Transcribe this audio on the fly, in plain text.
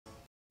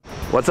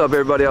What's up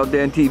everybody out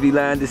there in TV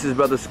land? This is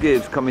Brother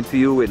Skibbs coming to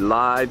you with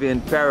Live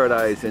in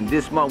Paradise, and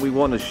this month we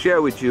want to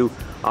share with you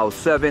our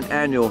 7th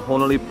annual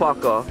Honolii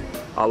Paka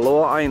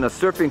Aloha Aina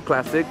Surfing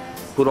Classic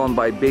put on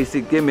by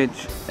Basic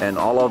Image and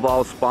all of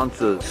our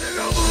sponsors.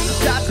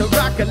 Got to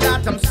rock a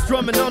lot, I'm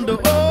strumming on the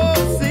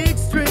 6th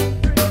Street.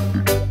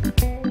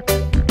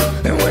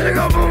 And when I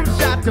go boom,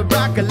 shot to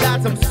rock a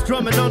lot, I'm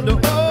strumming on the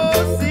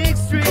 6th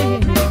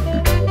Street.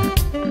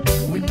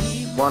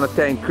 Want to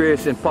thank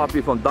Chris and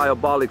Poppy from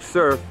Diabolic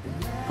Surf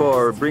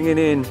for bringing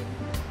in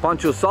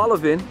Pancho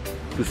Sullivan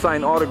to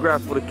sign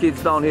autographs for the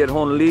kids down here at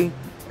Honolii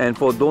and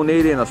for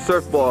donating a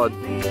surfboard.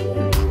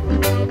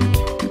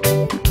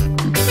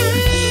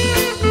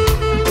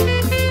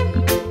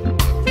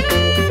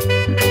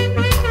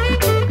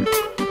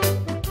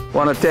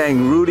 Want to thank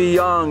Rudy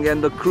Young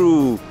and the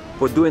crew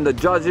for doing the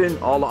judging,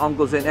 all the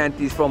uncles and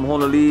aunties from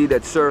Honolii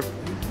that surf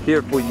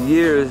here for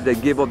years,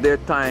 that give up their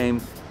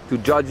time to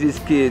judge these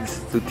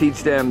kids, to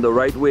teach them the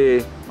right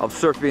way of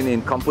surfing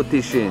in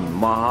competition.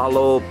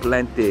 Mahalo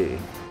plenty.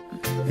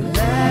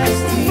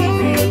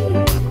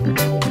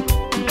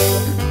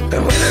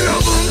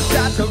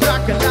 Got to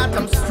rock a lot,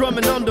 I'm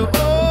strumming on the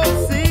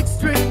 6th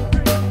Street.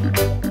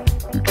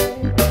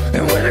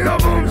 And when I go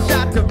boom,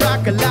 shot to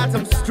rock a lot,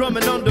 I'm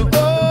strumming on the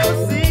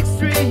 6th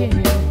Street.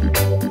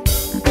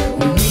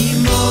 We need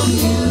more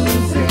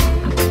music,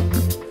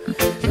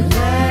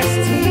 less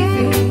TV.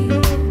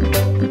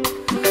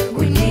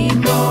 We need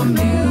more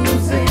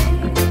music,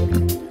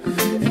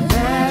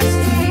 less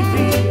TV.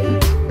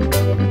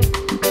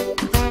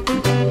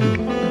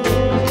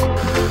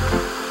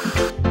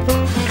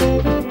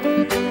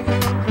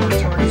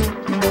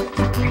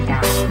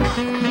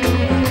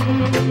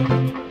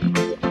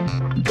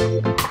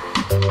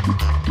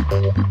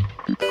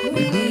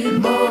 We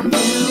need more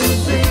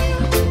music,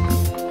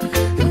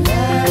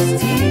 less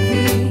TV.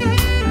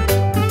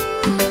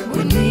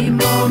 We need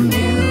more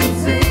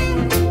music,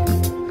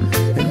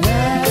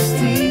 less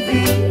TV.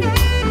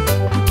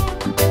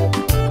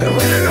 And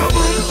when I go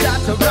boom, shot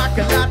to rock a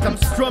lot, I'm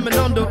strumming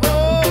on the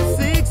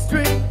 6th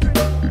Street.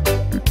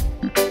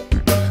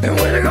 And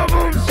when I go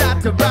boom, shot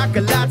to rock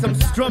a lot, I'm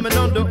strumming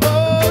on the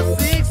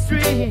 6th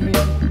Street.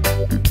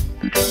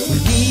 We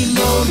need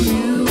more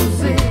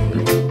music,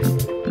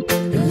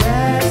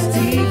 less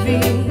TV.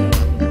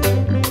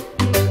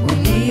 We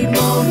need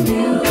more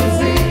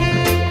music,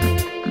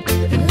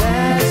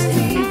 less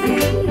TV.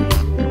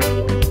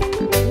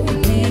 We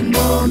need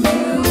more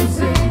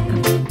music,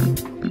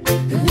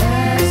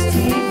 less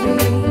TV.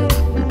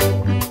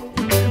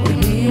 We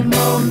need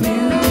more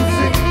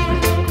music.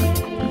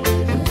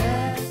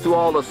 To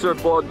all the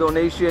surfboard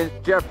donations,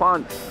 Jeff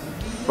Hunt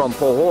from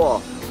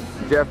Pohoa,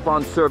 Jeff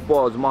Hunt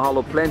Surfboards,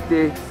 mahalo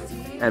plenty,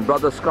 and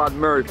Brother Scott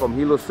Murray from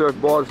Hilo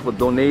Surfboards for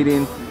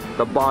donating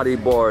the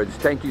bodyboards.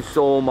 Thank you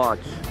so much.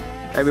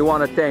 And we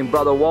want to thank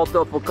Brother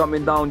Walter for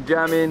coming down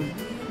jamming,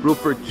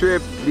 Rupert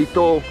Tripp,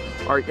 Lito,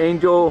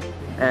 Archangel,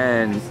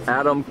 and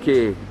Adam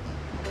K.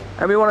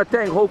 And we want to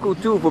thank Hoku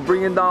too for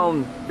bringing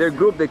down their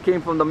group that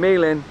came from the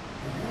mainland,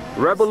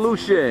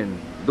 Revolution,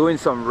 doing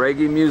some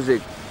reggae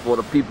music for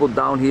the people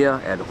down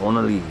here at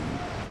Honolii.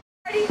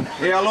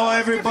 Hey, hello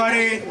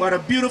everybody. What a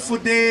beautiful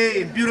day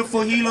in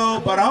beautiful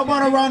Hilo. But how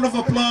about a round of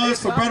applause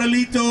for Brother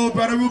Lito,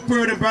 Brother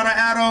Rupert, and Brother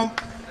Adam,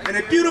 and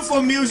the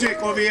beautiful music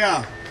over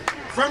here.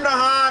 From the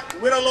heart,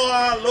 with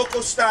aloha,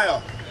 local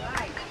style.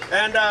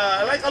 And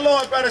I like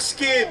aloha Brother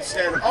Skibbs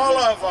and all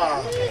of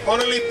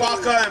Honolii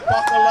Paka and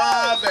Paka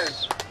Love. And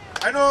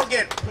I know I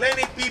get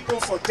plenty people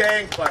for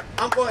thank, but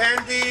Uncle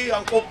Andy,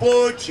 Uncle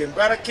Butch, and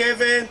Brother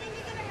Kevin,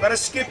 Brother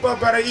Skipper,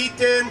 Brother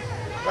Ethan,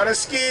 Brother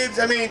Skibbs,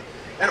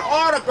 and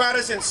all the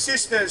brothers and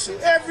sisters who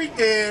every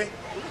day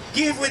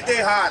give with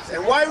their heart.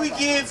 And why we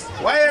give,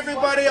 why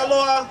everybody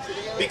aloha?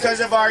 Because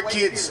of our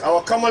kids,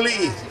 our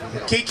kamali'i, the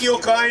keiki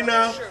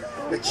okaina,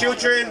 the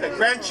children, the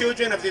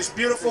grandchildren of this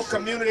beautiful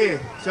community.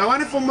 So I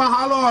wanted to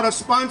mahalo all the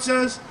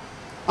sponsors,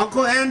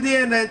 Uncle Andy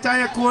and the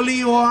entire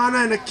kuali'i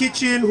ohana in the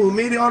kitchen who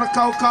made all the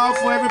kau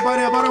for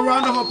everybody. About a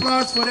round of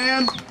applause for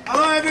them.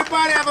 Hello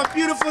everybody, have a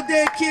beautiful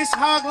day. Kiss,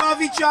 hug, love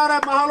each other.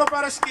 Mahalo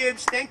Brother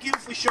Skibbs. Thank you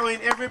for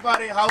showing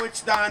everybody how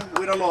it's done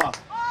with aloha.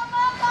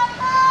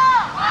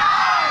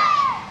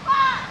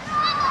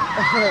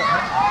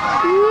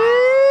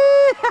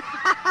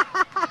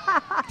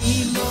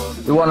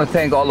 We want to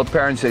thank all the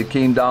parents that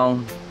came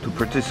down to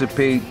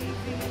participate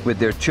with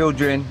their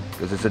children,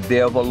 because it's a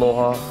day of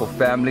aloha for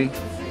family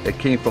that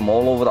came from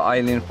all over the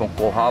island, from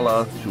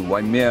Kohala to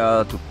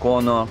Waimea to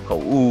Kona,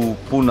 Kau'u,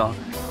 Puna,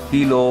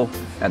 Hilo,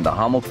 and the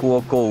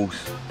Hamakua Coast.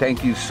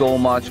 Thank you so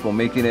much for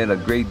making it a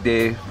great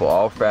day for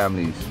our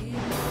families.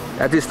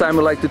 At this time,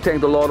 I'd like to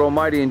thank the Lord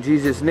Almighty in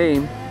Jesus'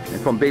 name,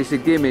 and from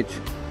Basic Image,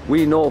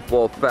 we know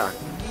for a fact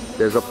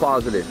there's a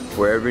positive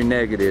for every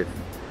negative.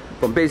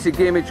 From Basic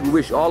Image, we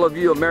wish all of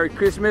you a Merry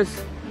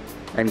Christmas,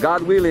 and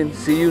God willing,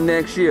 see you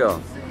next year.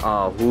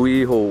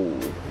 Hui ho.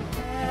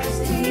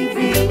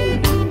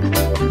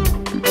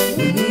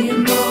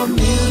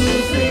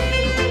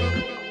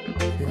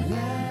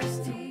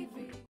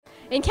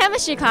 In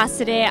chemistry class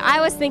today, I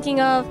was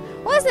thinking of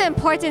What's the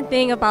important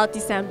thing about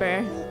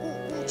December?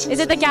 Is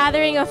it the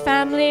gathering of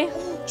family?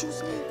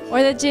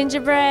 Or the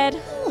gingerbread?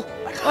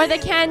 Or the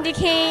candy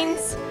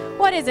canes?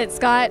 What is it,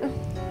 Scott?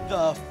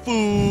 The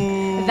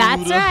food.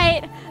 That's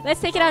right. Let's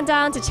take it on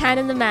down to Chan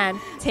and the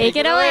Man. Take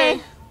it away.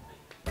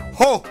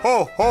 Ho,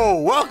 ho, ho.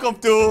 Welcome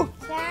to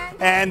Chan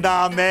and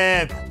the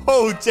Man.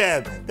 Ho,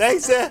 Chan.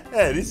 Thanks, eh?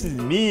 Hey, this is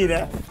me,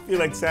 eh? I feel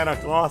like Santa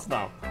Claus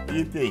now. What do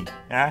you think?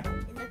 Huh? It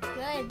looks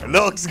good. It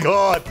looks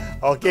good.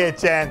 Okay,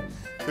 Chan.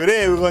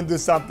 Today we're going to do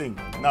something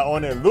not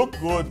only look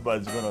good,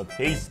 but it's going to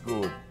taste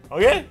good.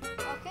 Okay?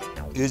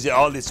 Okay. Using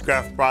all these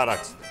craft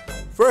products.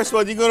 First,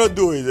 what you're going to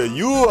do is that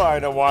you are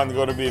the one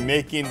going to be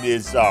making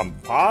this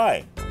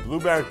pie.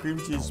 Blueberry cream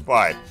cheese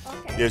pie.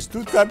 Okay. There's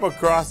two type of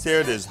crust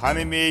here. There's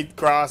honey made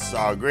crust,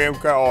 graham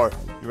crust, or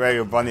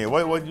regular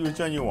vanilla. Which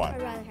one you want?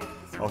 I'd rather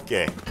have this.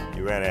 Okay,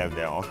 you rather have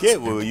that. Okay,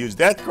 we'll use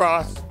that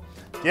crust.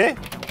 Okay,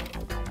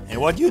 and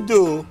what you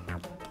do?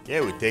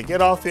 Okay, we take it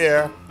off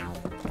here.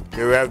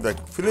 Okay, we have the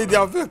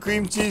Philadelphia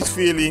cream cheese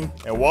filling,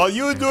 and while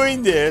you're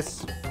doing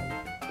this,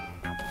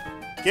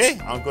 okay,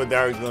 Uncle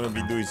Derek's gonna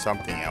be doing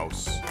something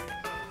else.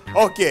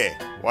 Okay,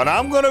 what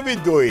I'm gonna be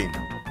doing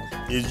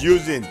is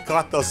using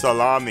cotta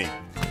salami,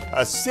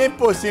 a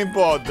simple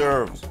hors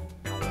d'oeuvres.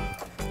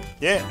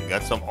 Yeah, we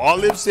got some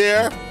olives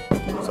here,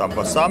 some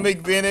balsamic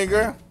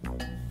vinegar,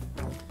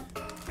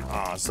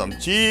 some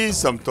cheese,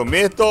 some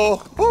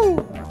tomato.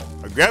 Woo!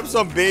 Grab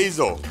some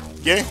basil.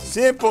 Okay,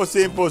 simple.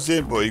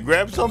 You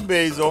grab some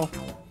basil.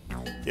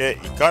 Okay,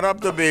 you cut up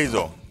the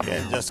basil.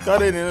 Okay, just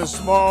cut it into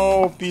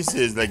small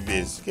pieces like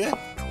this. Okay,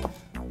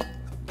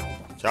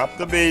 chop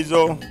the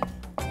basil.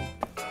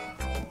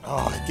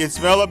 Oh, I can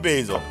smell the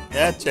basil.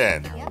 Yeah,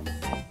 Chan. Yep.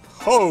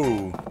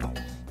 Oh,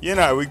 you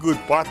know, we're good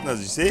partners,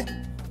 you see?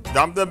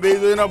 Dump the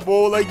basil in a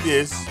bowl like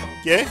this,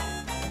 okay?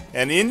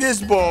 And in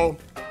this bowl,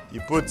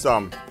 you put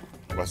some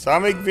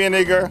balsamic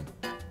vinegar,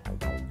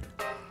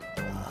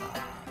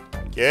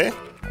 okay?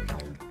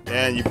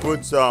 And you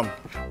put some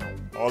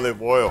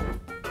olive oil.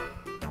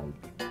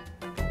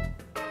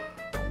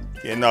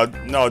 Okay,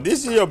 now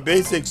this is your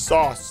basic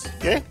sauce,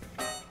 okay?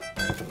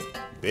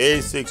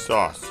 Basic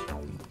sauce.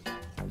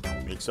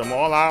 Mix them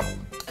all up,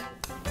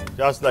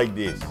 just like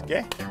this,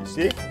 okay? You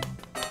see?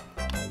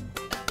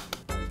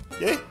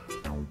 Okay?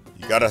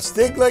 You got a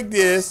stick like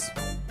this.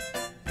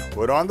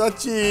 Put on the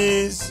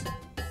cheese.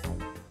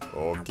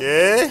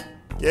 Okay?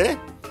 Okay?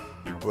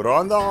 You put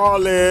on the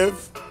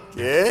olive.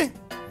 Okay?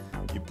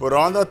 You put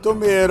on the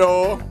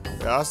tomato,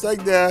 just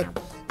like that.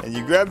 And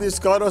you grab this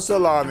cut of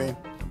salami.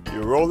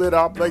 You roll it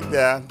up like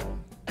that.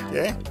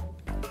 Okay?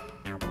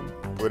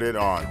 Put it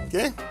on.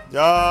 Okay?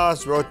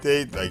 Just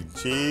rotate like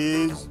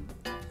cheese.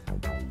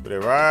 Put it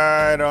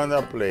right on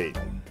the plate.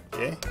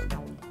 Okay?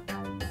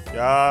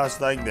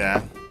 Just like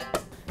that.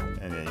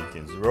 And then you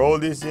can roll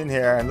this in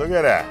here. And look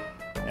at that.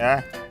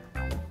 Yeah?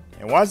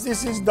 And once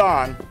this is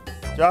done,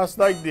 just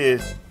like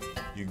this,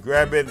 you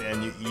grab it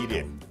and you eat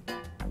it.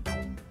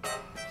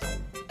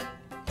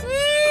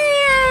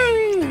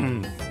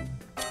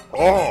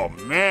 Oh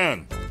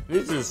man,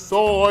 this is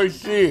so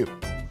oishi.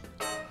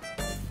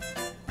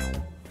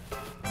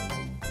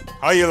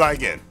 How you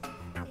like it?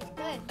 It's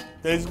good.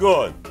 Tastes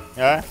good.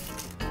 Yeah?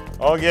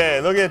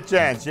 Okay, look at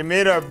Chan. She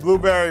made a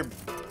blueberry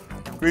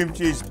cream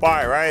cheese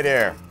pie right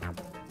here.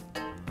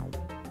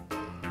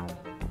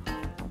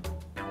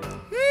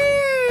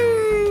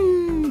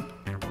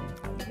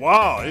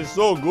 Wow, it's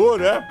so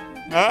good, eh?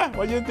 Huh?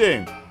 What do you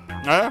think?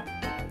 Huh?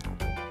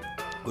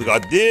 We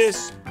got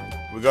this.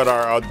 We got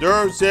our hors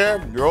d'oeuvres here,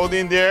 rolled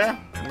in there,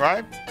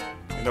 right?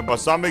 In the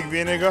balsamic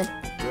vinegar.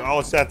 We're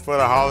all set for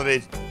the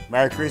holidays.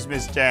 Merry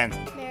Christmas, Chan.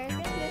 Merry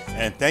Christmas.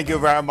 And thank you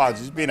very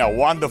much. It's been a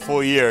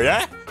wonderful year,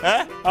 yeah?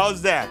 Huh?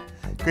 How's that?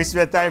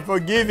 Christmas time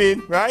for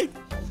giving, right?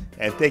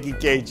 And taking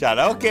care of each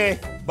other. Okay,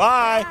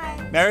 bye.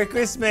 Bye. Merry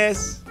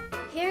Christmas.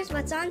 Here's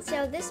what's on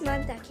sale this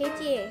month at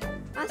KTA.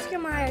 Oscar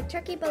Mayer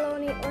turkey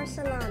bologna or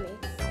salami.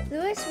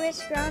 Louis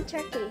Rich ground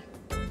turkey.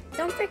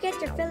 Don't forget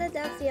your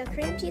Philadelphia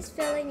cream cheese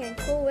filling and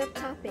Cool Whip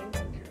toppings.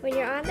 When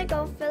you're on the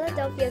go,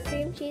 Philadelphia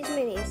cream cheese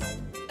minis.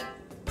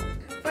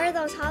 For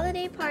those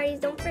holiday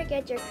parties, don't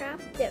forget your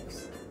craft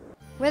dips.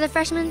 We're the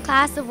freshman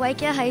class of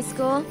Waikea High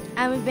School,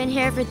 and we've been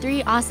here for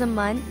 3 awesome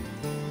months.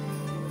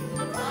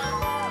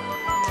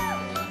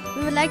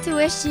 We would like to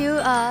wish you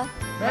a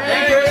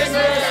Merry Christmas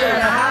and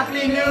a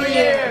Happy New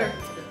Year!